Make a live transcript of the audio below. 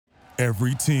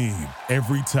Every team,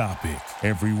 every topic,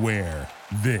 everywhere.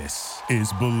 This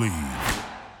is Believe.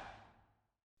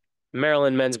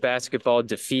 Maryland men's basketball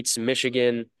defeats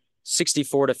Michigan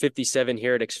 64-57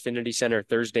 here at Xfinity Center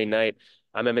Thursday night.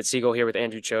 I'm Emmett Siegel here with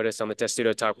Andrew Chodas on the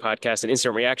Testudo Talk podcast and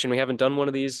Instant Reaction. We haven't done one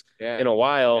of these in a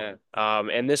while,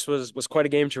 and this was quite a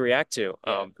game to react to.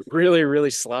 Really,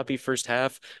 really sloppy first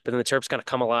half, but then the Terps kind of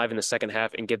come alive in the second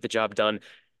half and get the job done.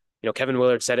 You know, Kevin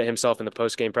Willard said it himself in the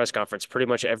post-game press conference. Pretty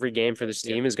much every game for this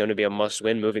team is going to be a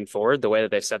must-win moving forward, the way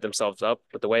that they've set themselves up,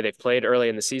 with the way they've played early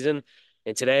in the season.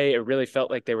 And today, it really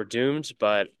felt like they were doomed.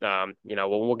 But,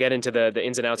 we'll get into the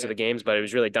ins and outs of the games. But it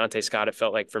was really Dante Scott, it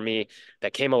felt like, for me,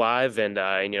 that came alive. And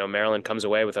Maryland comes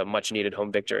away with a much-needed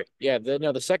home victory. Yeah,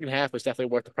 the second half was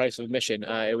definitely worth the price of admission.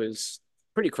 It was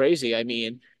pretty crazy. I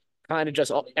mean, kind of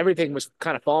just everything was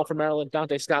kind of falling for Maryland.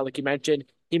 Dante Scott, like you mentioned,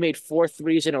 he made 4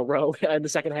 threes in a row in the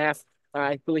second half.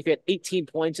 I believe he had 18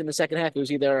 points in the second half. It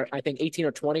was either, I think, 18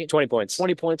 or 20. 20 points.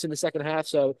 20 points in the second half.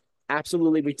 So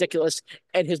absolutely ridiculous.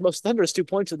 And his most thunderous 2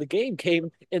 points of the game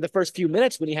came in the first few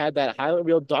minutes when he had that highlight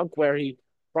reel dunk where he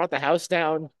brought the house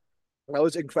down. That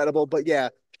was incredible. But yeah,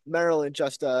 Maryland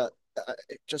just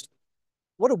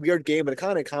what a weird game, but it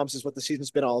kind of encompasses what the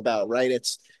season's been all about, right?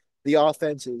 It's the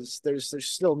offense there's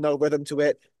still no rhythm to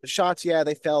it. The shots, yeah,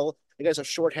 they fell against a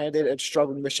shorthanded and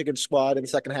struggling Michigan squad in the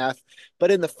second half. But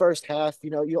in the first half,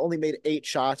 you only made 8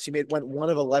 shots. You went 1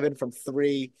 of 11 from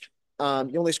 3. You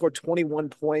only scored 21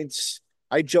 points.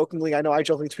 I jokingly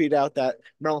tweeted out that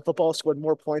Maryland football scored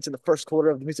more points in the first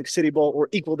quarter of the Music City Bowl, or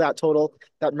equal that total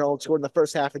that Maryland scored in the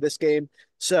first half of this game.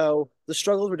 So the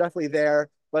struggles were definitely there,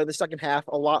 but in the second half,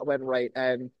 a lot went right.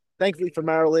 And thankfully for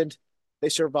Maryland, they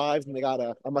survived and they got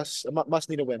a must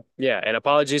need a win. Yeah, and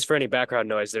apologies for any background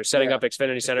noise. They're setting up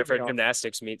Xfinity Center for a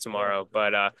gymnastics meet tomorrow.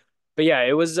 But yeah,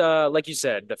 it was like you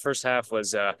said, the first half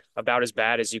was about as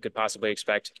bad as you could possibly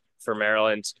expect for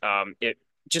Maryland. It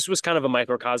just was kind of a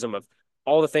microcosm of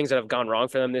all the things that have gone wrong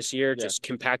for them this year, just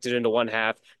compacted into one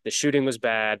half. The shooting was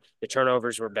bad. The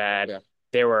turnovers were bad. Yeah.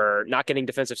 They were not getting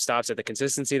defensive stops at the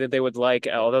consistency that they would like.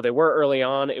 Although they were early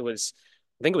on, I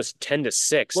think it was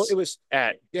 10-6. Well, it was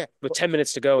with 10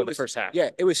 minutes to go in the first half.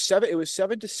 Yeah, it was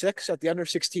 7-6 at the under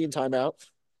 16 timeout.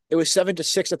 It was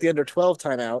 7-6 at the under 12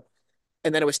 timeout,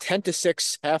 and then it was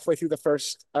 10-6 halfway through the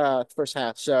first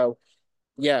half. So,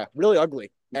 yeah, really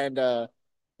ugly. And the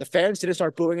fans didn't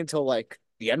start booing until like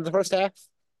the end of the first half.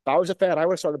 If I was a fan, I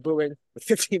would have started booing with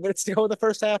 15 minutes to go in the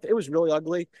first half. It was really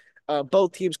ugly.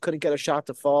 Both teams couldn't get a shot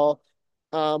to fall.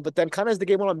 But then kind of as the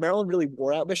game went on, Maryland really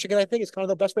wore out Michigan, I think is kind of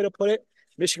the best way to put it.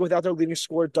 Michigan without their leading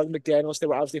scorer, Doug McDaniels, they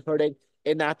were obviously hurting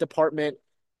in that department.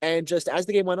 And just as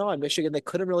the game went on, Michigan, they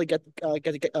couldn't really get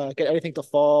anything to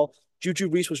fall. Juju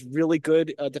Reese was really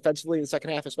good defensively in the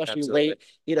second half, especially late.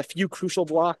 He had a few crucial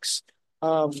blocks.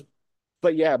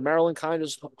 But yeah, Maryland kind of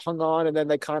just hung on, and then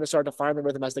they kind of started to find the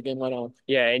rhythm as the game went on.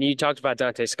 Yeah, and you talked about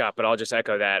Dante Scott, but I'll just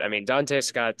echo that. I mean, Dante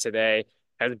Scott today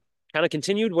has kind of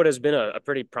continued what has been a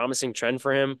pretty promising trend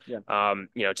for him. Yeah.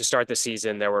 To start the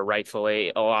season, there were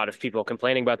rightfully a lot of people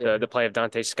complaining about the play of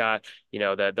Dante Scott.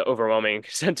 The overwhelming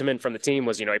sentiment from the team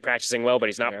was, he's practicing well, but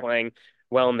he's not playing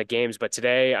well in the games. But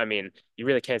today, I mean, you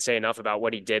really can't say enough about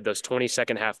what he did. Those 20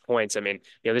 second half points. I mean,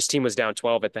 this team was down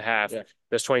 12 at the half. Yeah.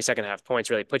 Those 20 second half points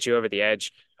really put you over the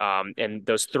edge. And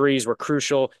those threes were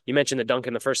crucial. You mentioned the dunk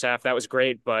in the first half. That was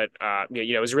great. But,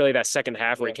 it was really that second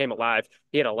half where he came alive.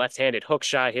 He had a left-handed hook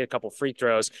shot. He had a couple free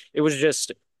throws. It was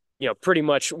just, pretty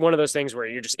much one of those things where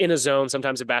you're just in a zone.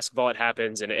 Sometimes in basketball it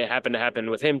happens, and it happened to happen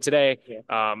with him today,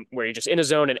 where you're just in a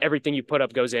zone and everything you put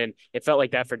up goes in. It felt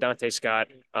like that for Dante Scott.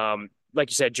 Like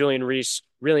you said, Julian Reese,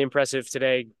 really impressive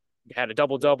today. Had a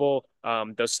double-double.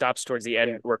 Those stops towards the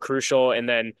end were crucial. And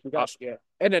then I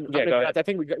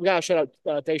think we got to shout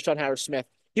out Dayshawn Harris-Smith.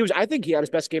 I think he had his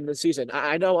best game of the season.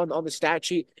 I know on the stat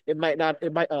sheet it might not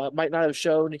have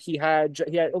shown he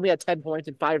only had 10 points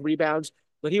and 5 rebounds,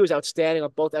 but he was outstanding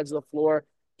on both ends of the floor.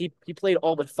 He played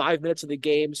all but 5 minutes of the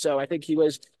game, so I think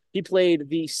he played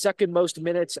the second most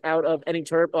minutes out of any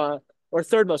Terp, or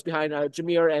third most behind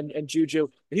Jameer and Juju.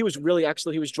 And he was really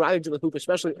excellent. He was driving to the hoop,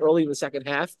 especially early in the second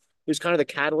half. He was kind of the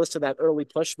catalyst to that early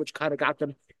push, which kind of got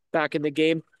them back in the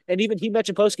game. And even he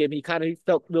mentioned post-game, he kind of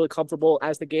felt really comfortable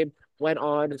as the game went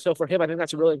on. So for him, I think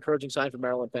that's a really encouraging sign for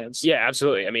Maryland fans. Yeah,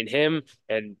 absolutely. I mean, him,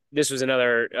 and this was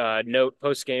another note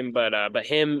post-game, but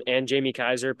him and Jamie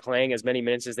Kaiser playing as many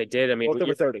minutes as they did. I mean, both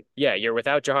over 30. Yeah, you're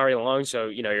without Jahari Long, so,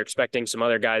 you're expecting some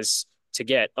other guys to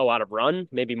get a lot of run,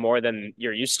 maybe more than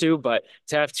you're used to, but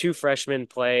to have 2 freshmen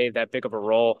play that big of a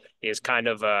role is kind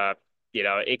of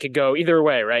it could go either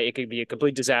way, right? It could be a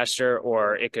complete disaster,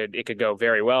 or it could go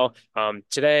very well.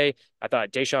 Today I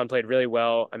thought Deshaun played really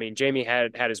well. I mean, Jamie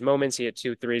had his moments. He had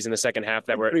two threes in the second half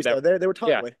that were they were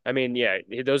yeah. timely. I mean, yeah,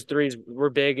 those threes were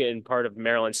big in part of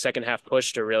Maryland's second half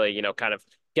push to really, kind of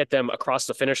get them across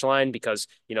the finish line, because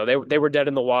they were dead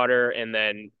in the water, and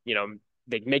then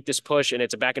they make this push and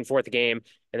it's a back and forth game,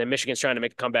 and then Michigan's trying to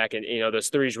make a comeback, and those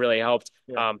threes really helped.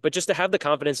 Yeah. But just to have the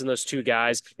confidence in those two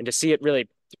guys and to see it really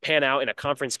pan out in a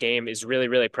conference game is really,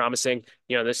 really promising.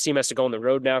 This team has to go on the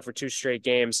road now for 2 straight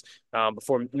games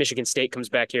before Michigan State comes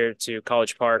back here to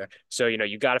College Park. Yeah. So,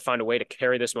 you got to find a way to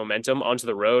carry this momentum onto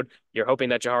the road. You're hoping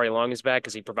that Jahari Long is back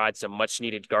because he provides some much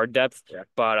needed guard depth. Yeah.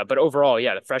 But overall,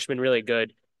 yeah, the freshman really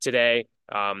good today.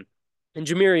 And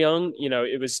Jahmir Young,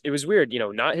 it was weird,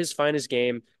 not his finest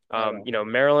game.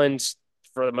 Maryland,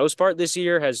 for the most part this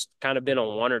year, has kind of been a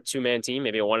 1 or 2 man team,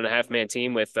 maybe a 1.5 man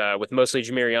team with mostly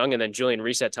Jahmir Young and then Julian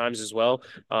Reese at times as well.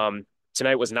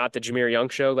 Tonight was not the Jahmir Young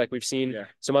show like we've seen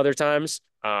some other times.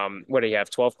 What do you have?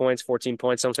 12 points, 14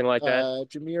 points, something like that.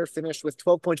 Jahmir finished with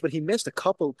 12 points, but he missed a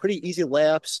couple pretty easy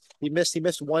layups. He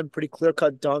missed one pretty clear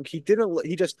cut dunk. He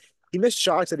missed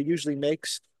shots that he usually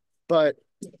makes, but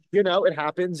it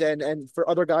happens, and for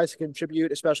other guys to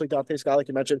contribute, especially Dante Scott, like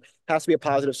you mentioned, has to be a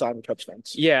positive sign for Terps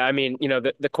fans. Yeah, I mean,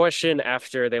 the question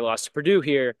after they lost to Purdue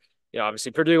here,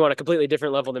 obviously Purdue on a completely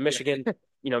different level than Michigan.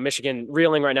 Michigan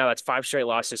reeling right now. That's 5 straight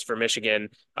losses for Michigan.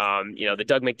 The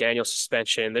Doug McDaniel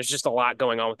suspension. There's just a lot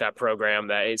going on with that program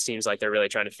that it seems like they're really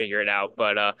trying to figure it out.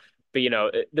 But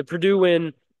the Purdue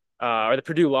win. Or the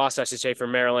Purdue loss, I should say, for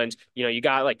Maryland. You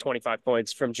got like 25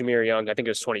 points from Jahmir Young. I think it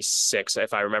was 26,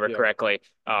 if I remember correctly.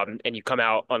 And you come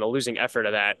out on a losing effort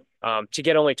of that. To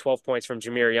get only 12 points from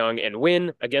Jahmir Young and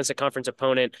win against a conference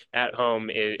opponent at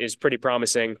home is pretty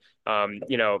promising.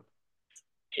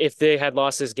 If they had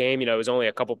lost this game, it was only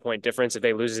a couple point difference. If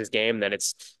they lose this game, then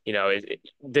it's,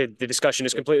 the discussion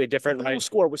is completely different. The whole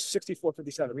score was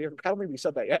 64-57. I don't think we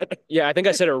said that yet. Yeah, I think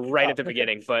I said it right at the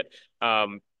beginning, but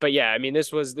yeah, I mean,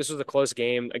 this was a close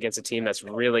game against a team that's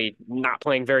really not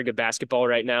playing very good basketball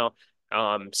right now.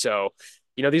 So,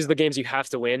 these are the games you have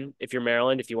to win if you're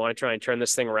Maryland, if you want to try and turn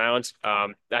this thing around.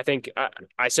 I think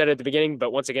I said it at the beginning,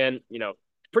 but once again,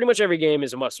 pretty much every game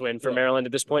is a must win for Maryland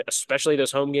at this point, especially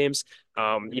those home games.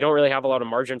 You don't really have a lot of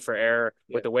margin for error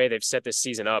with the way they've set this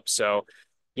season up. So,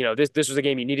 this was a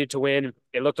game you needed to win.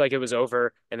 It looked like it was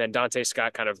over. And then Dante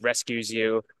Scott kind of rescues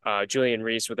you. Julian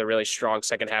Reese with a really strong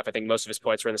second half. I think most of his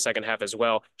points were in the second half as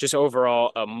well. Just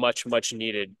overall, a much, much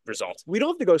needed result. We don't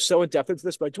have to go so in depth into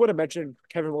this, but I do want to mention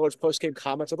Kevin Miller's post-game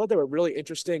comments. I thought they were really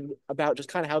interesting about just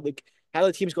kind of how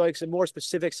the team's going, some more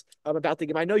specifics about the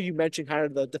game. I know you mentioned kind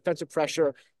of the defensive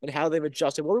pressure and how they've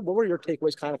adjusted. What were your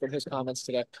takeaways kind of from his comments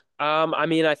today? I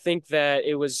mean, I think that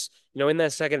it was, in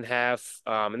that second half,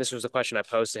 and this was the question I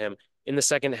posed to him, in the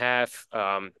second half,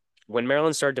 when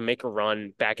Maryland started to make a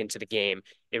run back into the game,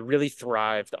 it really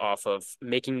thrived off of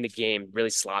making the game really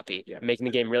sloppy, making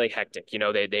the game really hectic.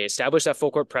 They established that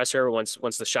full court pressure once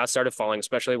the shots started falling,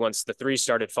 especially once the threes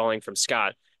started falling from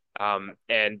Scott.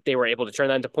 And they were able to turn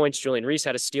that into points. Julian Reese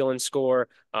had a steal and score.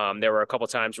 There were a couple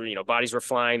of times where, bodies were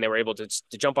flying. They were able to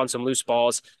jump on some loose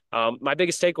balls. My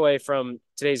biggest takeaway from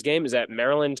today's game is that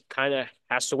Maryland kind of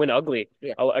has to win ugly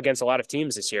against a lot of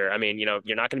teams this year. I mean,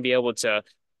 you're not going to be able to,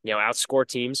 outscore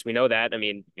teams. We know that. I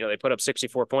mean, they put up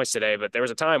 64 points today, but there was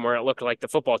a time where it looked like the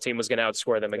football team was going to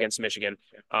outscore them against Michigan.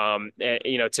 And,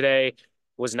 today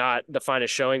was not the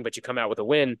finest showing, but you come out with a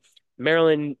win.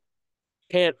 Maryland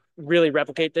can't really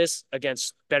replicate this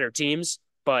against better teams,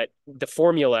 but the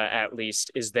formula at least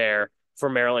is there for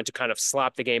Maryland to kind of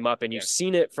slop the game up. And you've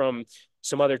seen it from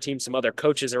some other teams, some other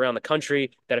coaches around the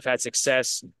country that have had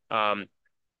success,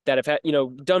 that have had,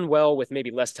 done well with maybe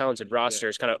less talented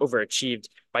rosters, kind of overachieved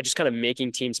by just kind of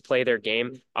making teams play their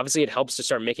game. Obviously, it helps to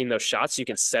start making those shots so you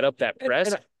can set up that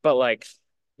press. But like,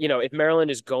 if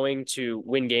Maryland is going to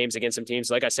win games against some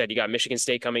teams, like I said, you got Michigan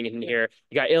State coming in here.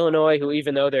 You got Illinois, who,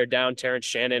 even though they're down Terrence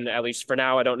Shannon, at least for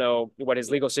now, I don't know what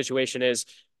his legal situation is.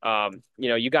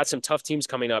 You got some tough teams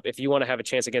coming up. If you want to have a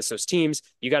chance against those teams,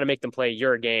 you got to make them play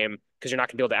your game, because you're not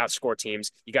going to be able to outscore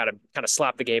teams. You got to kind of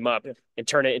slap the game up and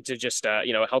turn it into just a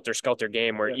helter-skelter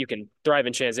game where you can thrive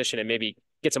in transition and maybe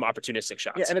get some opportunistic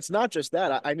shots. Yeah, and it's not just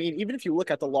that. I mean, even if you look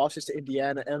at the losses to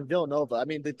Indiana and Villanova, I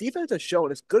mean, the defense has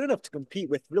shown it's good enough to compete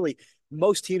with really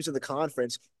most teams in the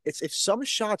conference. It's if some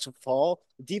shots fall,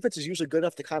 the defense is usually good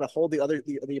enough to kind of hold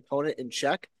the opponent in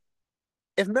check.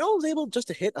 If Maryland's able just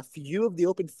to hit a few of the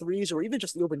open threes or even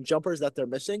just the open jumpers that they're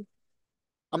missing,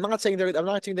 I'm not saying they're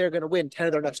going to win 10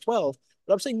 of their next 12,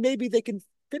 but I'm saying maybe they can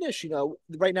finish.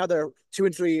 Right now they're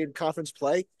 2-3 in conference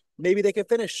play. maybe they can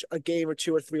finish a game or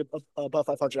two or three above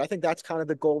 500. I think that's kind of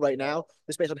the goal right now,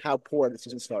 just based on how poor the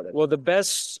season started. Well,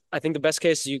 I think the best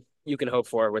case you can hope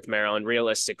for with Maryland,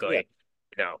 realistically,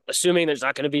 assuming there's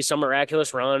not going to be some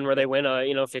miraculous run where they win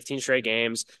 15 straight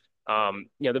games.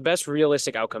 The best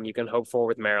realistic outcome you can hope for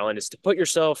with Maryland is to put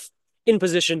yourself in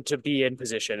position to be in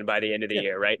position by the end of the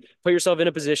year, right? Put yourself in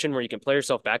a position where you can play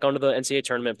yourself back onto the NCAA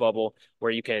tournament bubble,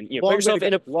 where you can put yourself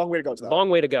in a long way to go.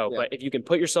 Long way to go. Yeah. But if you can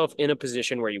put yourself in a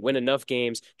position where you win enough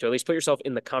games to at least put yourself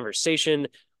in the conversation,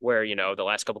 where the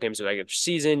last couple games of the regular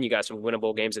season, you got some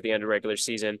winnable games at the end of the regular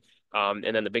season,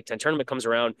 and then the Big Ten tournament comes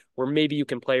around, where maybe you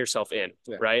can play yourself in,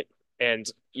 right? And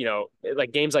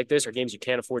like games like this are games you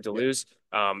can't afford to lose.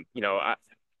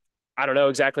 I don't know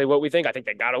exactly what we think. I think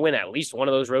they got to win at least one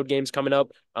of those road games coming up.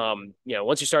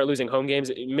 Once you start losing home games,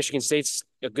 Michigan State's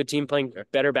a good team playing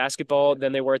better basketball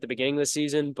than they were at the beginning of the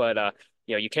season. But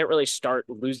you can't really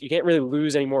You can't really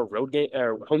lose any more road game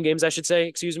or home games, I should say.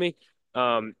 Excuse me.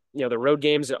 The road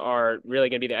games are really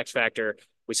going to be the X factor.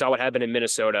 We saw what happened in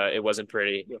Minnesota. It wasn't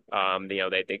pretty.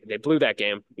 They blew that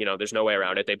game. There's no way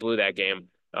around it. They blew that game.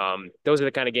 Those are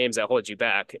the kind of games that hold you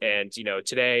back. And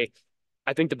today,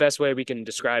 I think the best way we can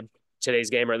describe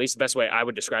today's game, or at least the best way I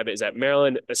would describe it, is that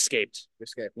Maryland escaped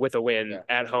with a win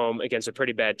at home against a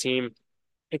pretty bad team.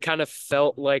 It kind of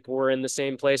felt like we're in the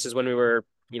same place as when we were,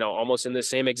 almost in the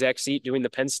same exact seat doing the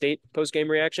Penn State post-game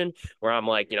reaction, where I'm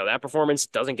like, that performance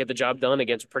doesn't get the job done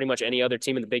against pretty much any other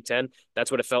team in the Big Ten. That's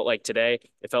what it felt like today.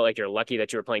 It felt like you're lucky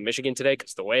that you were playing Michigan today,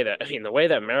 because the way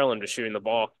that Maryland was shooting the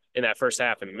ball in that first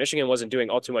half, Michigan wasn't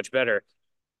doing all too much better.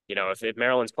 If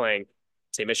Maryland's playing,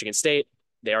 say, Michigan State,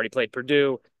 they already played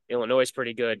Purdue. Illinois is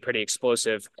pretty good, pretty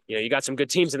explosive. You got some good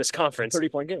teams in this conference.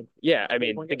 30-point game. Yeah,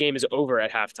 the game is over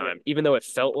at halftime. Even though it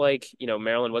felt like,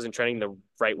 Maryland wasn't trending the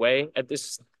right way at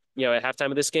this, at halftime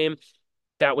of this game,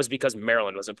 that was because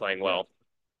Maryland wasn't playing well.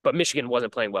 But Michigan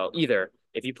wasn't playing well either.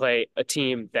 If you play a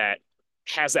team that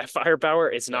has that firepower,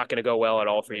 it's not going to go well at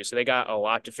all for you. So they got a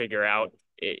lot to figure out.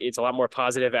 It's a lot more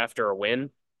positive after a win.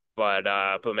 But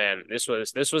man, this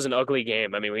was an ugly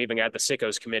game. We even got the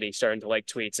Sickos committee starting to like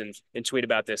tweets and tweet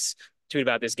about this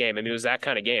game. It was that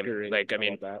kind of game.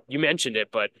 You mentioned it,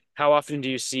 but how often do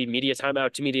you see media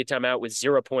timeout to media timeout with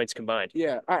 0 points combined?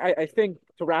 Yeah, I think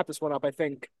to wrap this one up, I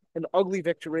think an ugly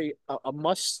victory, a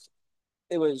must.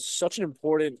 It was such an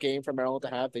important game for Maryland to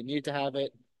have. They needed to have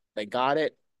it. They got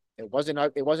it. It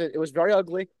was very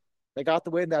ugly. They got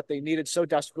the win that they needed so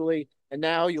desperately. And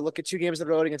now you look at 2 games on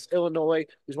the road against Illinois,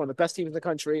 who's one of the best teams in the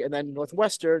country, and then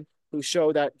Northwestern, who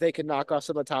show that they can knock off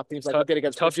some of the top teams like they did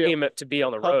against tough team to be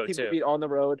on the road too. To beat on the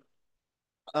road.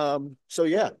 So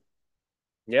yeah.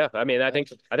 Yeah, I think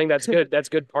that's good. That's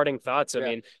good parting thoughts.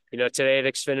 Today at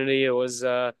Xfinity, it was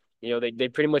they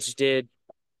pretty much did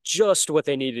just what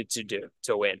they needed to do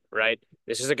to win, right?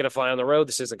 This isn't going to fly on the road.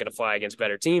 This isn't going to fly against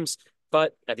better teams.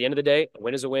 But at the end of the day, a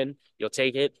win is a win. You'll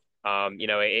take it.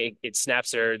 It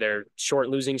snaps their short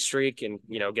losing streak and,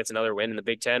 gets another win in the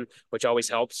Big Ten, which always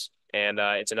helps. And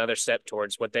it's another step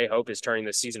towards what they hope is turning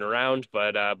the season around.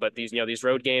 But these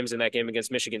road games and that game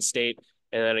against Michigan State,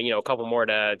 and then, a couple more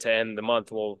to end the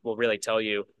month will really tell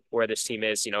you where this team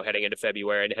is, heading into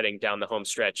February and heading down the home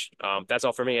stretch. That's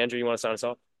all for me. Andrew, you want to sign us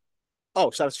off? Oh,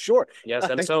 sounds sure. Yeah,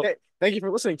 send us off. Thank you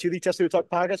for listening to the Test Talk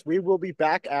podcast. We will be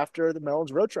back after the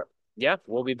Maryland's road trip. Yeah,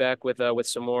 we'll be back with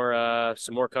some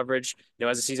more coverage.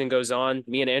 As the season goes on.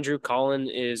 Me and Andrew, Colin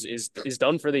is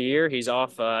done for the year. He's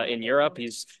off in Europe.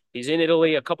 He's in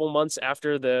Italy a couple months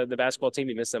after the basketball team.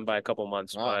 He missed them by a couple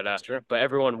months. But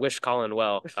everyone wish Colin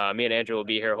well. Me and Andrew will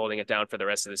be here holding it down for the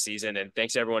rest of the season. And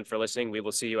thanks everyone for listening. We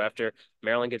will see you after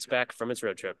Maryland gets back from its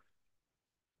road trip.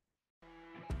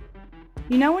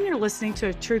 When you're listening to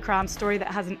a true crime story that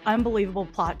has an unbelievable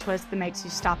plot twist that makes you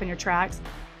stop in your tracks?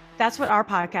 That's what our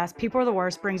podcast, People Are the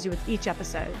Worst, brings you with each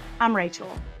episode. I'm Rachel.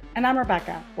 And I'm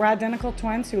Rebecca. We're identical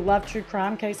twins who love true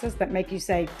crime cases that make you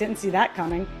say, didn't see that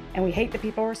coming, and we hate the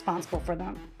people responsible for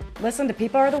them. Listen to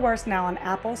People Are the Worst now on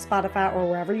Apple, Spotify, or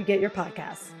wherever you get your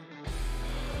podcasts.